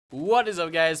What is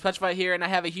up, guys? Petrified here, and I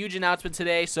have a huge announcement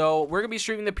today. So we're gonna be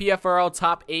streaming the PFRL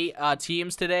top 8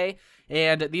 teams today,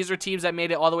 and these are teams that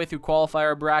made it all the way through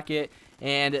qualifier bracket.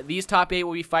 And these top 8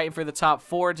 will be fighting for the top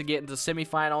 4 to get into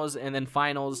semifinals and then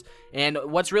finals. And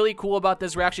what's really cool about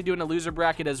this, we're actually doing a loser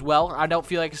bracket as well. I don't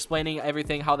feel like explaining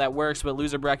everything how that works, but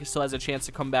loser bracket still has a chance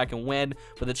to come back and win,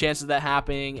 but the chances of that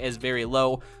happening is very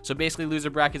low. So basically,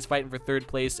 loser bracket's fighting for 3rd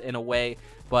place in a way,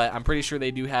 but I'm pretty sure they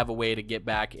do have a way to get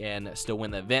back and still win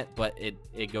the event, but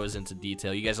it goes into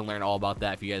detail. You guys will learn all about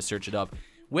that if you guys search it up.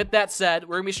 With that said,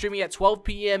 we're going to be streaming at 12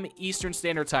 p.m. Eastern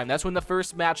Standard Time. That's when the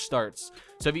first match starts.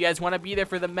 So if you guys want to be there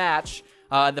for the match,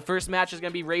 the first match is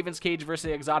going to be Raven's Cage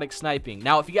versus Exotic Sniping.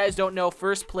 Now, if you guys don't know,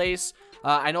 first place,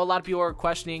 I know a lot of people are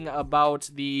questioning about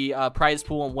the prize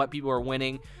pool and what people are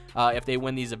winning if they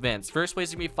win these events. First place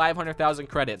is going to be 500,000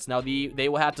 credits. Now, they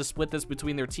will have to split this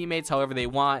between their teammates however they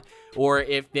want, or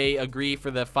if they agree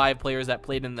for the 5 players that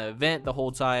played in the event the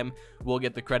whole time, will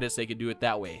get the credits. They can do it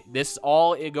that way.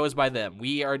 It goes by them.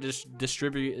 We are just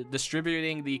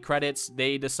distributing the credits.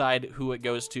 They decide who it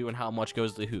goes to and how much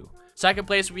goes to who. Second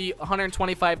place will be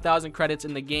 125,000 credits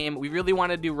in the game. We really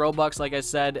want to do Robux. Like I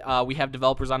said, we have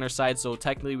developers on our side, so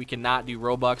technically we cannot do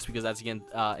Robux because that's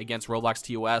against Roblox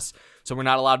TOS. So we're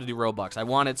not allowed to do Robux. I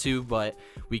wanted to, but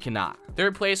we cannot.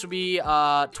 Third place would be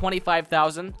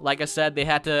 25,000. Like I said, they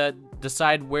had to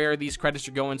decide where these credits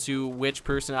are going to, which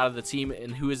person out of the team,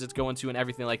 and who is it going to, and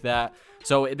everything like that.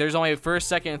 So there's only first,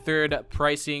 second, and third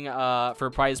pricing for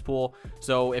a prize pool.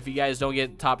 So if you guys don't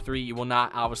get top 3, you will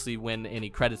not obviously win any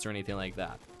credits or anything like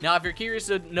that. Now, if you're curious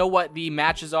to know what the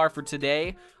matches are for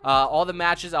today, all the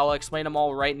matches, I'll explain them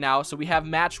all right now. So we have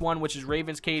match 1, which is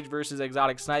Raven's Cage versus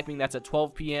Exotic Sniping. That's at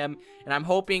 12 p.m. And I'm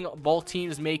hoping both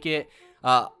teams make it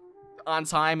on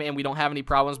time and we don't have any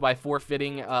problems by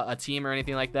forfeiting a team or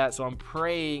anything like that. So I'm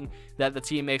praying that the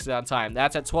team makes it on time.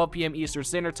 That's at 12 p.m. Eastern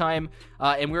Standard Time,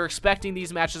 and we're expecting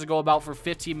these matches to go about for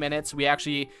 15 minutes. We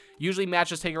actually usually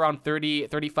matches take around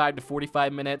 35 to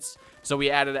 45 minutes, so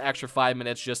we added an extra 5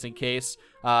 minutes just in case.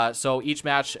 So each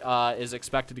match is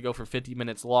expected to go for 50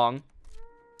 minutes long.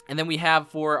 And then we have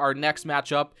for our next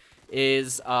matchup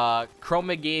is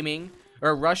Chroma Gaming,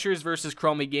 or Rushers versus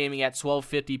Chroma Gaming at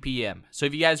 12:50 p.m. So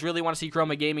if you guys really want to see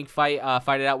Chroma Gaming fight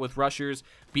it out with Rushers,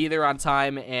 be there on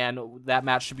time, and that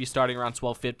match should be starting around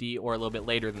 12:50 or a little bit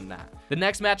later than that. The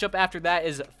next matchup after that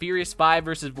is Furious 5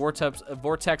 versus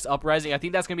Vortex Uprising. I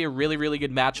think that's going to be a really, really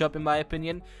good matchup in my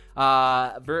opinion.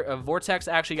 Vortex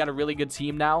actually got a really good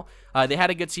team now. They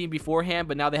had a good team beforehand,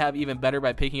 but now they have even better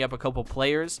by picking up a couple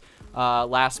players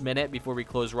last minute before we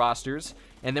close rosters.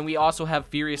 And then we also have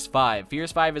Furious 5.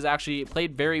 Furious 5 has actually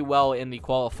played very well in the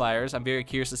qualifiers. I'm very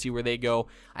curious to see where they go.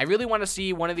 I really want to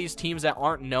see one of these teams that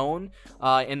aren't known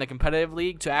in the competitive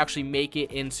league to actually make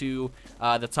it into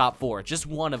the top 4. Just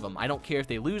one of them. I don't care if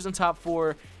they lose in top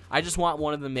 4. I just want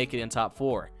one of them to make it in top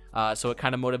 4. So it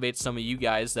kind of motivates some of you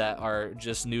guys that are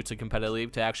just new to competitive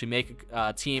league to actually make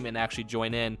a team and actually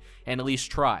join in and at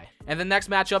least try. And the next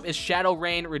matchup is Shadow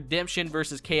Rain Redemption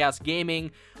versus Chaos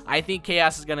Gaming. I think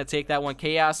Chaos is going to take that one.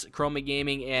 Chaos, Chroma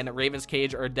Gaming, and Raven's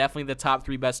Cage are definitely the top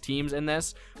 3 best teams in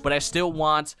this, but I still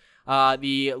want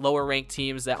the lower ranked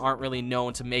teams that aren't really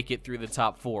known to make it through the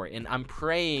top 4. And I'm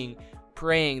praying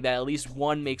that at least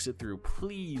one makes it through.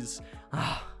 Please.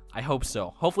 I hope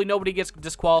so. Hopefully nobody gets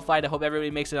disqualified. I hope everybody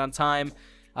makes it on time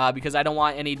because I don't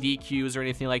want any DQs or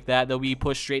anything like that. They'll be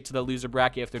pushed straight to the loser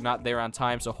bracket if they're not there on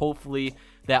time. So hopefully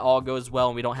that all goes well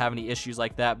and we don't have any issues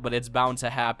like that. But it's bound to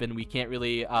happen. We can't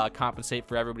really compensate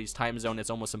for everybody's time zone. It's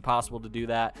almost impossible to do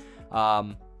that.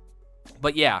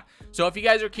 But yeah, so if you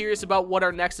guys are curious about what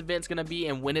our next event's going to be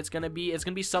and when it's going to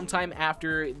be sometime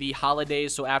after the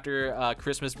holidays, so after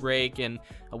Christmas break and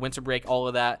winter break, all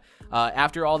of that.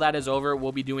 After all that is over,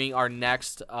 we'll be doing our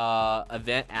next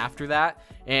event after that,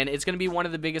 and it's going to be one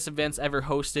of the biggest events ever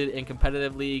hosted in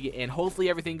competitive league, and hopefully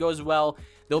everything goes well.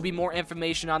 There'll be more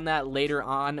information on that later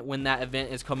on when that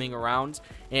event is coming around.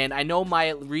 And I know my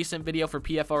recent video for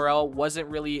PFRL wasn't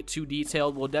really too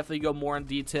detailed. We'll definitely go more in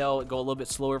detail, go a little bit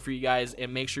slower for you guys,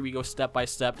 and make sure we go step by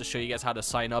step to show you guys how to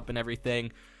sign up and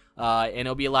everything. And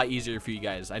it'll be a lot easier for you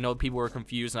guys. I know people were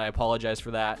confused, and I apologize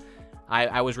for that.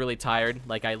 I was really tired.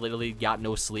 Like, I literally got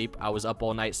no sleep. I was up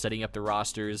all night setting up the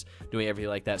rosters, doing everything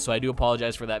like that. So I do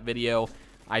apologize for that video.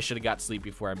 I should have got sleep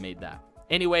before I made that.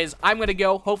 Anyways, I'm going to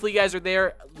go. Hopefully you guys are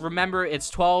there. Remember, it's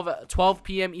 12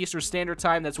 p.m. Eastern Standard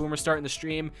Time. That's when we're starting the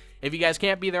stream. If you guys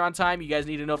can't be there on time, you guys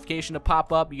need a notification to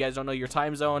pop up. You guys don't know your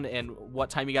time zone and what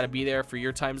time you got to be there for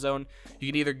your time zone. You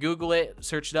can either Google it,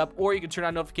 search it up, or you can turn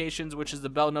on notifications, which is the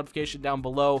bell notification down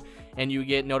below, and you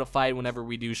get notified whenever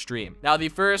we do stream. Now, the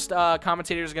first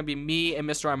commentator is going to be me and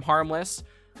Mr. I'm Harmless.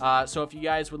 So if you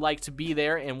guys would like to be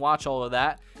there and watch all of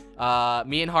that,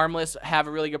 me and Harmless have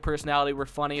a really good personality. We're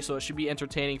funny, so it should be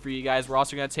entertaining for you guys. We're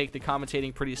also going to take the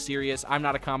commentating pretty serious. I'm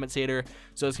not a commentator,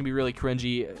 so it's going to be really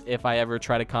cringy if I ever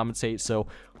try to commentate, so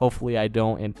hopefully I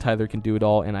don't, and Tyler can do it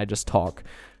all, and I just talk.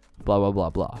 Blah, blah, blah,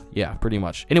 blah. Yeah, pretty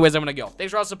much. Anyways, I'm going to go. Thanks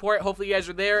for all the support. Hopefully you guys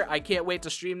are there. I can't wait to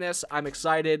stream this. I'm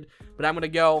excited, but I'm going to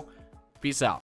go. Peace out.